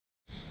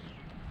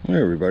Hi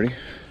everybody.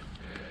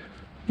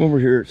 Over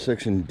here at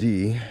section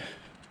D,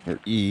 or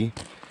E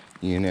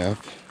and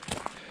F.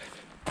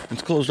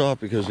 It's closed off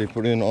because they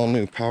put in all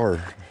new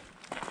power.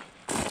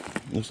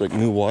 Looks like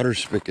new water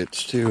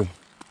spigots too.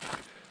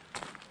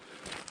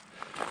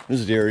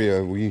 This is the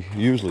area we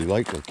usually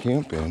like to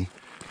camp in.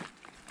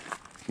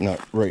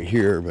 Not right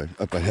here, but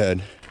up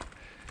ahead.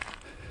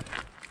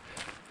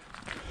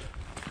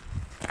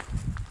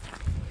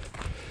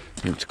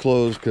 It's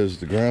closed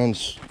because the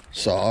ground's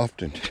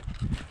soft and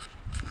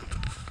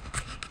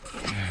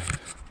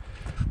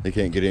they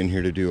can't get in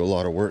here to do a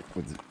lot of work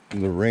with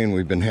the rain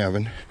we've been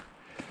having.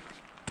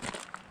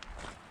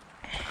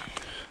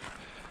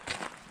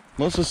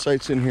 Most of the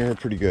sites in here are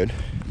pretty good.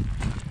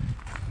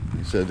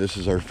 He said this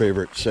is our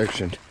favorite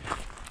section.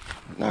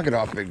 Knock it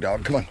off, big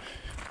dog, come on.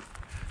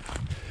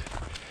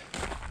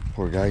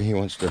 Poor guy, he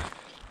wants to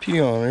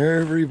pee on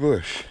every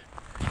bush.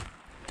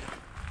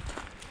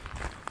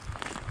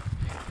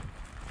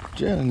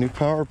 Yeah, the new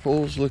power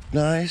poles look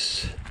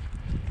nice.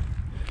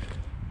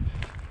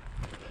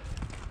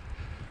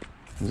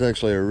 It's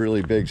actually a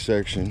really big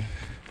section.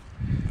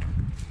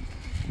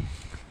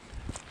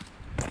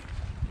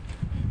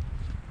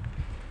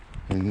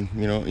 And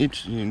you know,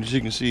 as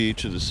you can see,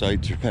 each of the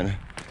sites are kind of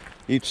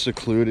each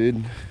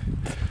secluded.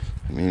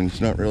 I mean, it's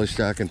not really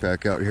stacking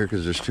pack out here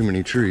because there's too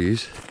many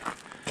trees.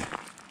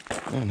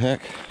 Oh, and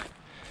heck,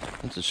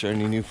 that's a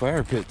shiny new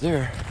fire pit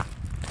there.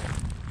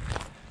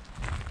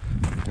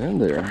 And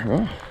there,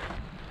 huh?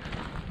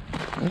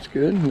 That's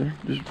good. They're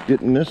just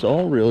getting this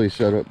all really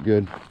set up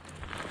good.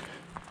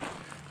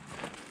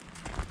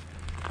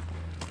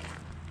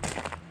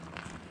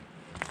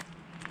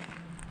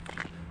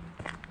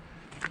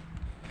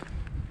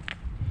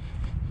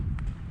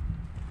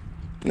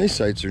 And these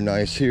sites are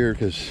nice here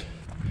because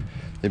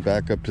they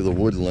back up to the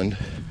woodland.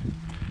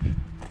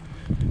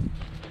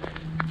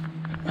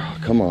 Oh,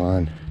 come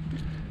on,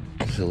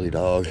 silly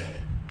dog.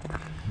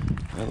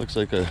 That looks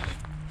like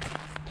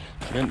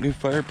got new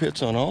fire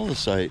pits on all the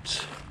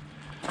sites.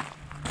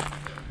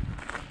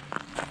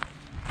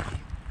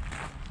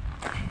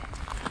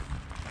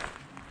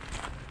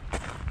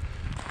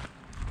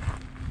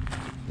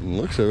 And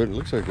looks of it, it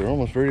looks like they're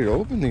almost ready to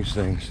open these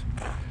things.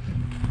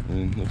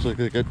 And it looks like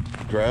they got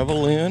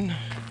gravel in.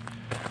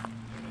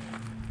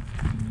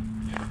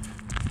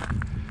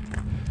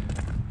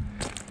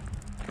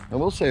 I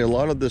will say a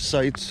lot of the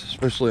sites,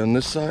 especially on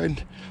this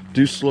side,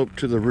 do slope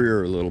to the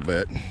rear a little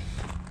bit.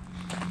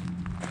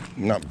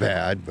 Not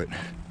bad, but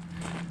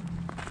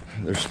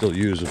they're still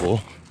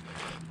usable.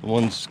 The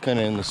ones kind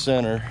of in the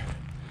center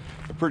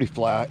are pretty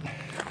flat.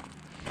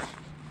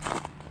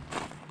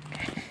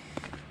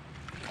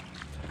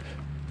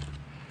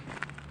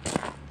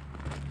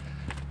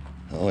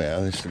 Oh yeah,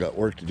 they still got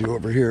work to do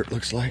over here, it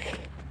looks like.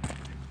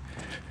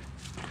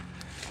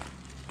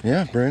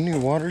 Yeah, brand new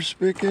water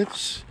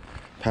spigots,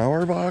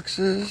 power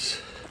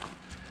boxes.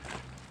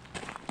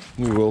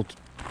 We will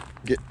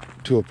get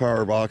to a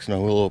power box and I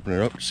will open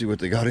it up to see what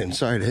they got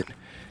inside it.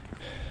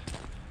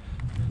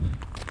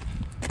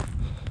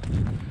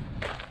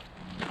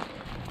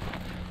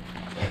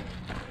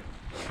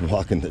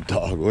 Walking the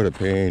dog, what a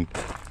pain.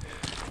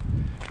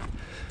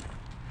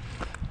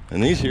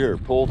 And these here are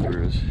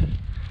pull-throughs.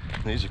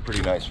 These are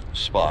pretty nice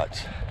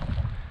spots.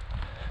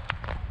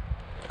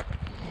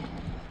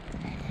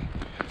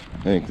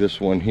 I think this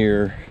one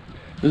here,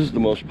 this is the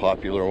most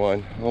popular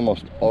one.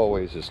 Almost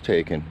always is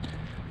taken.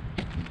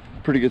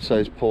 Pretty good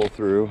sized pull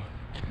through.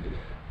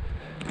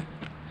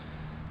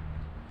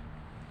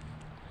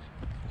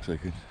 Looks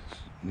like it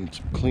needs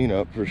some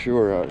cleanup for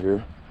sure out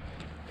here.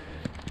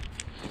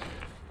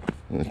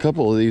 And a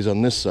couple of these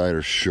on this side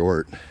are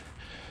short,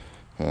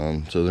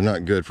 so they're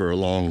not good for a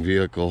long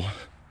vehicle.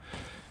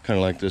 Kind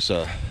of like this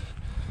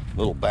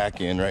little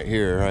back end right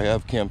here. I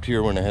have camped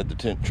here when I had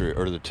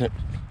the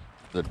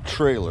the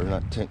trailer,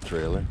 not tent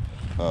trailer.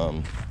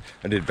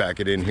 I did back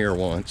it in here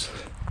once.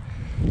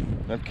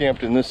 I've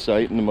camped in this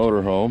site in the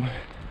motorhome.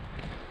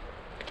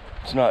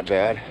 It's not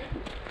bad.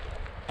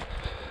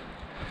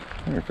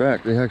 Matter of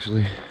fact, they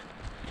actually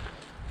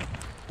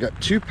got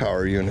 2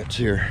 power units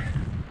here.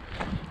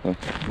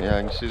 Yeah,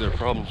 I can see there are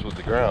problems with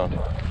the ground.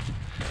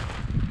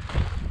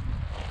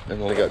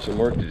 Definitely got some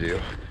work to do.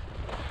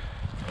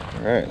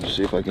 Alright, let's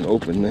see if I can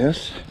open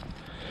this.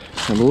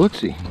 Have a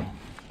look-see.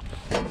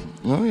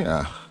 Oh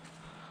yeah.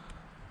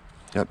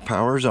 Got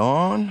powers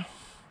on.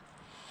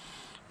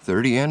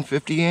 30 and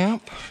 50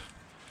 amp.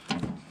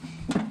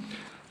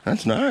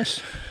 That's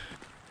nice.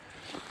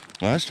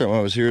 Last time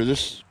I was here,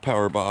 this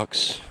power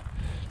box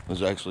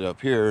was actually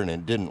up here and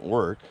it didn't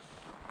work.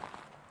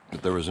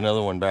 But there was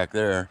another one back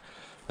there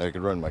that I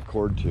could run my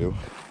cord to,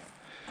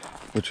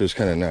 which was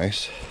kind of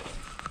nice.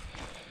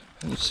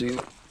 Let's see.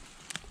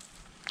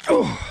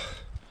 Oh,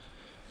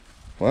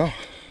 well,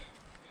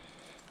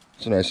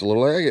 it's a nice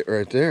little agate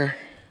right there.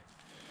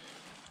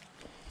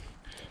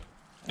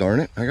 Darn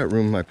it, I got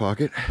room in my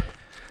pocket.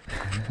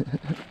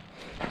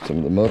 Some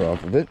of the mud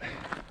off of it.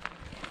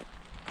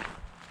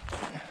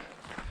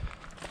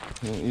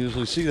 You don't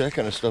usually see that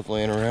kind of stuff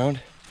laying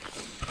around.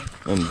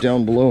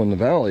 Down below in the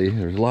valley,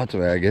 there's lots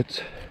of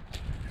agates.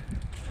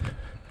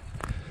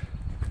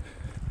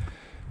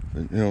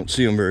 But you don't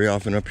see them very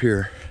often up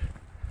here.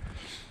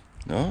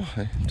 No,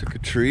 I took a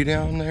tree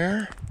down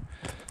there.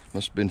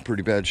 Must have been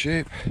pretty bad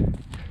shape.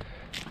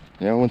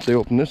 Yeah, once they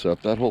open this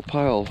up, that whole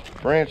pile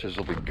of branches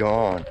will be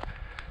gone.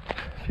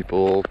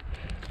 People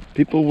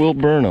will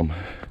burn them.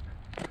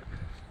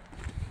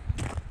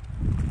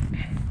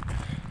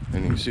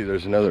 And you can see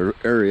there's another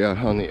area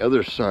on the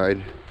other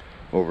side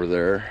over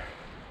there.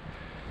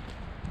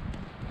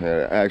 I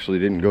actually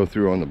didn't go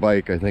through on the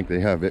bike. I think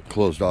they have it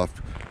closed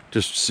off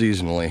just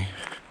seasonally.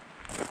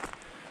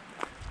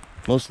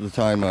 Most of the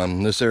time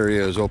this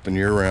area is open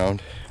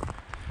year-round.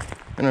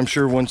 And I'm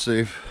sure once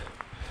they've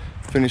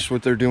finished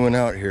what they're doing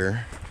out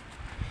here,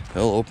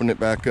 they'll open it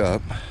back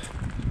up.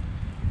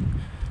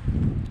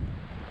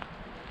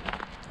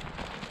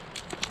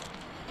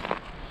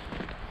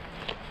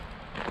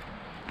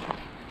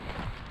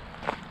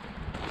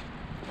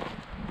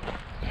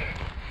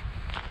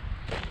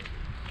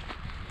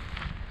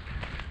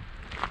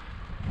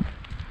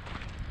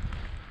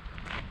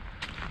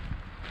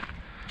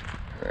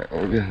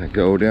 We're gonna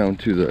go down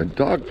to the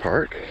dog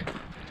park.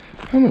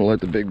 I'm gonna let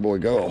the big boy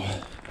go.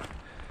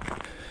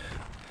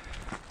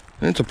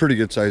 And it's a pretty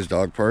good sized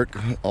dog park,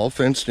 all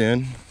fenced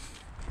in.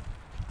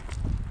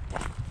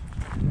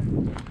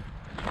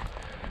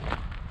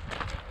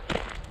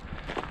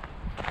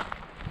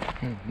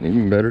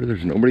 Even better,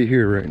 there's nobody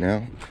here right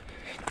now.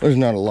 There's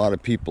not a lot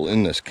of people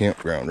in this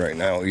campground right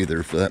now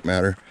either, for that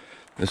matter.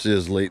 This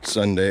is late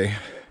Sunday,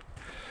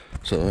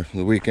 so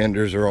the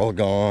weekenders are all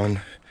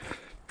gone.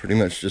 Pretty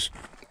much just,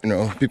 you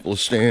know, people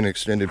staying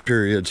extended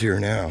periods here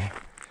now.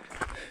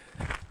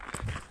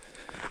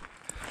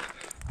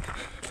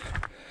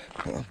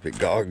 Oh, big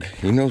dog,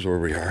 he knows where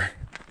we are.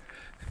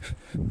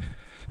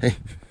 Hey.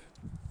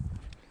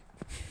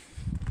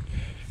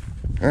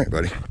 All right,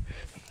 buddy.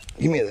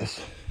 Give me this.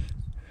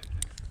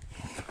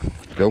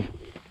 Go.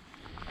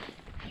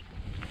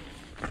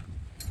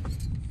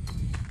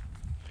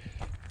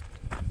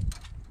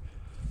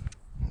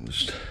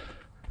 Just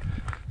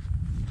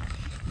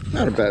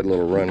not a bad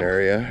little run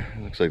area.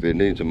 Looks like they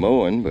need some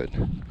mowing, but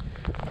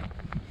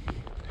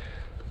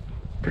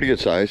pretty good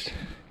sized.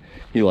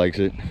 He likes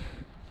it.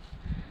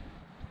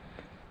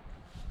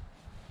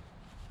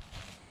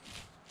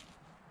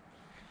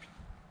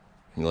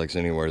 He likes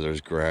anywhere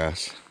there's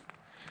grass.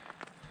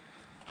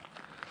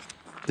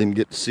 Didn't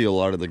get to see a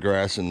lot of the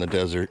grass in the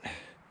desert.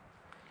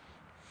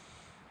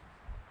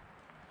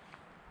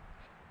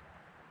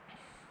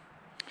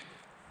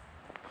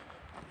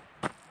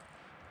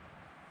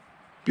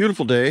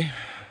 Beautiful day.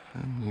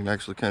 You can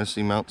actually kind of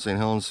see Mount St.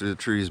 Helens through the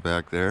trees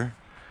back there.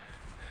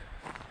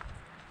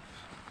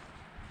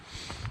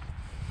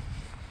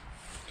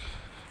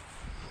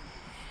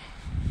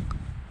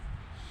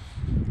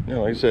 Yeah,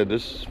 like I said,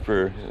 this is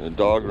for a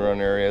dog run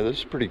area. This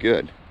is pretty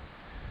good.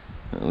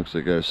 It looks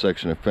like got a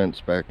section of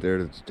fence back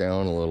there that's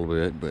down a little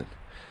bit, but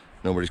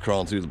nobody's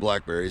crawling through the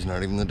blackberries,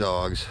 not even the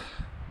dogs.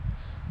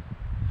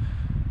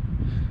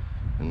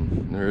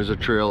 And there is a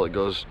trail that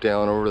goes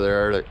down over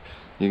there that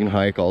you can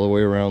hike all the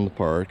way around the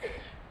park.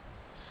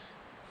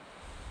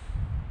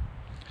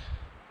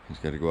 He's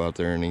got to go out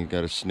there and he's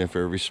got to sniff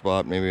every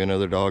spot. Maybe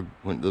another dog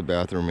went to the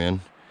bathroom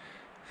in.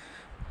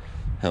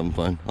 Having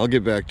fun. I'll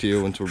get back to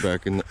you once we're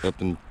back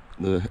up in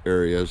the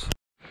areas.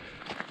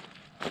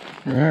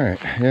 All right,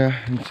 yeah,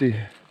 you can see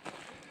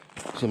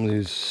some of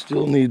these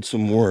still need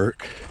some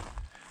work.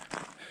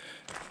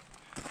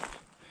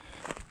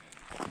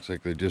 Looks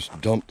like they just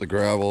dumped the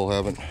gravel,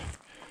 haven't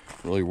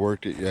really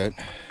worked it yet.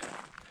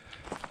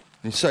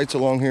 These sites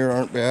along here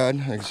aren't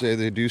bad. Like I say,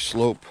 they do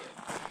slope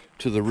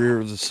to the rear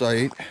of the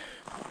site,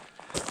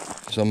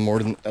 some more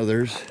than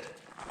others.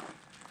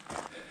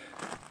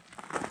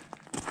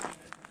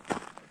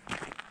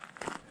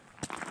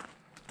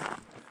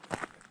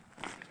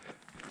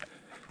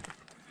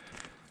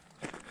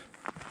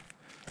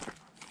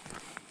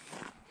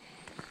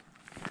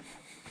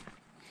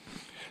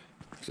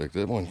 Looks like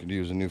that one could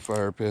use a new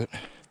fire pit.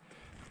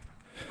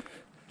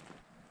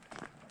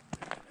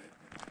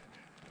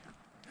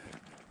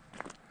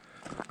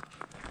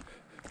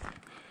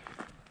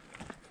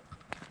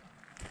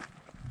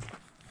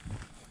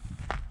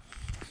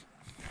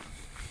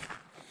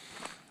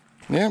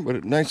 Yeah, but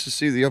it's nice to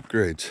see the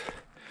upgrades,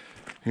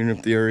 even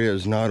if the area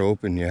is not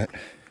open yet.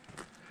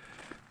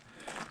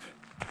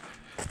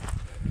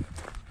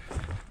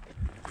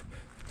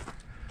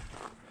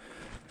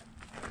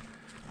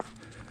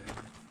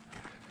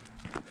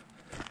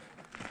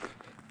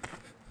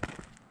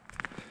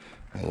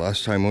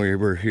 Last time we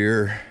were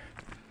here,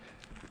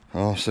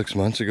 6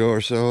 months ago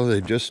or so, they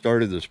just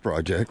started this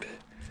project.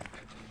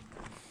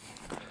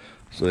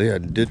 So they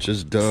had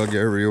ditches dug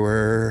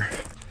everywhere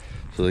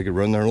so they could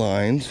run their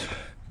lines.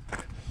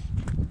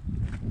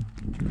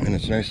 And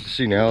it's nice to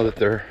see now that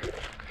they're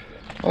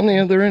on the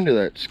other end of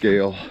that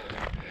scale,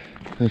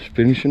 just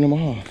finishing them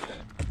off.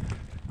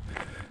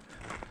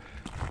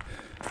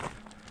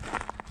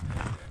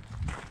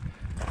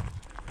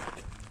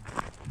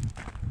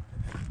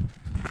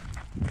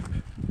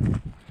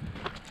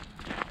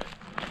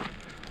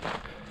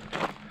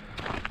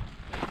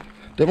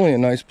 definitely a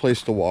nice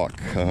place to walk.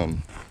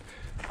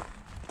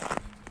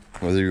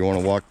 Whether you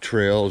want to walk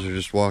trails or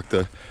just walk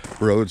the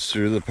roads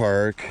through the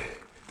park.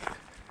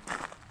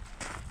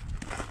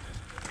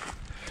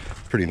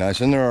 Pretty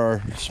nice. And there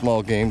are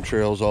small game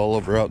trails all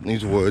over out in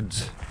these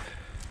woods.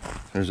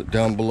 There's it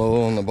down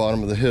below on the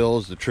bottom of the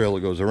hills, the trail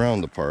that goes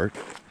around the park,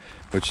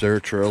 which there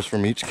are trails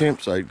from each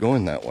campsite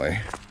going that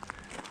way.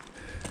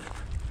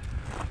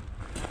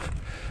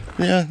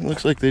 Yeah, it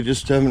looks like they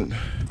just haven't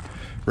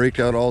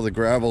raked out all the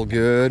gravel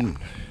good and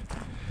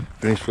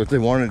finished what they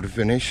wanted to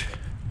finish.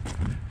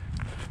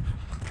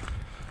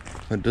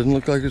 It doesn't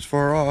look like it's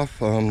far off.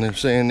 They're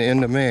saying the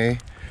end of May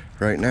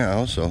right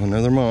now, so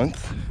another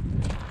month.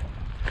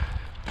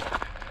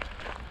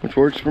 Which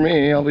works for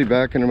me. I'll be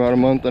back in about a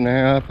month and a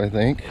half, I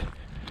think.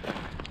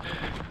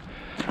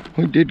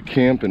 We did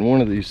camp in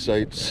one of these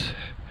sites,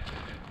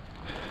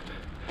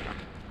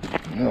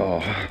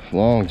 oh, a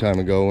long time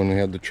ago when we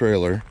had the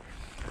trailer.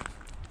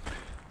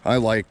 I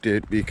liked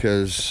it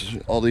because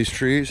all these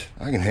trees,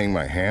 I can hang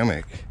my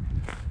hammock.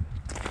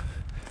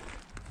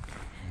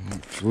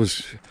 It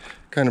was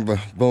kind of a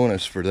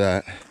bonus for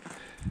that.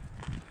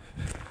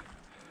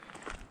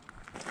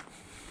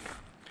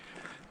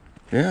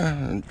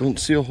 Yeah, I don't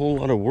see a whole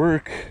lot of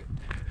work.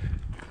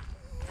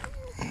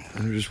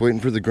 They're just waiting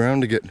for the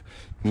ground to get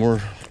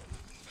more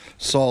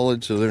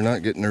solid so they're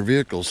not getting their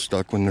vehicles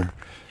stuck when they're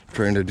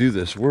trying to do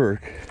this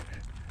work.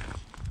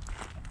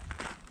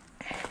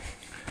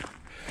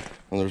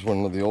 Well, there's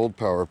one of the old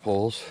power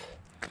poles.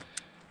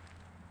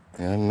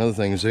 And another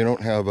thing is they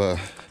don't have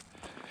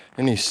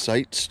any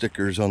site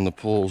stickers on the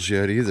poles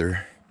yet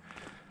either.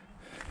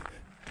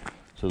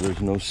 So there's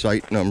no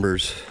site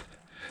numbers.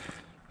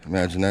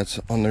 Imagine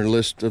that's on their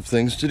list of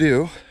things to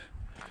do.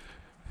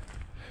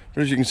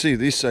 But as you can see,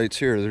 these sites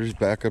here, they're just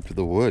back up to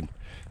the wood.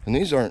 And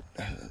these aren't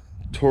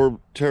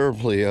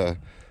terribly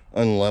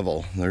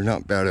unlevel. They're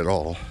not bad at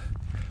all.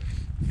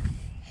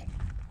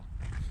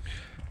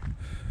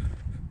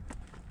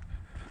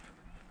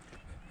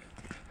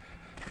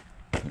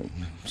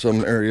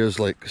 Some areas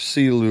like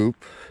Sea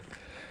Loop,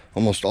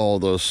 almost all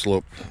of those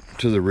slope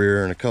to the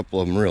rear, and a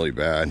couple of them really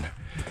bad.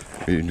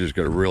 You just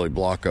got to really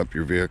block up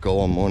your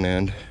vehicle on one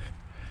end.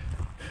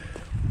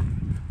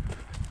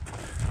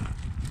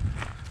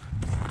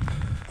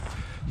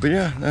 But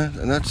yeah,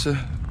 that's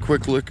a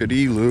quick look at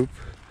E-Loop.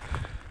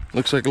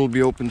 Looks like it'll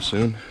be open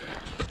soon.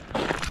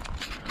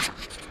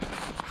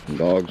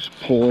 Dog's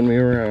pulling me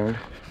around.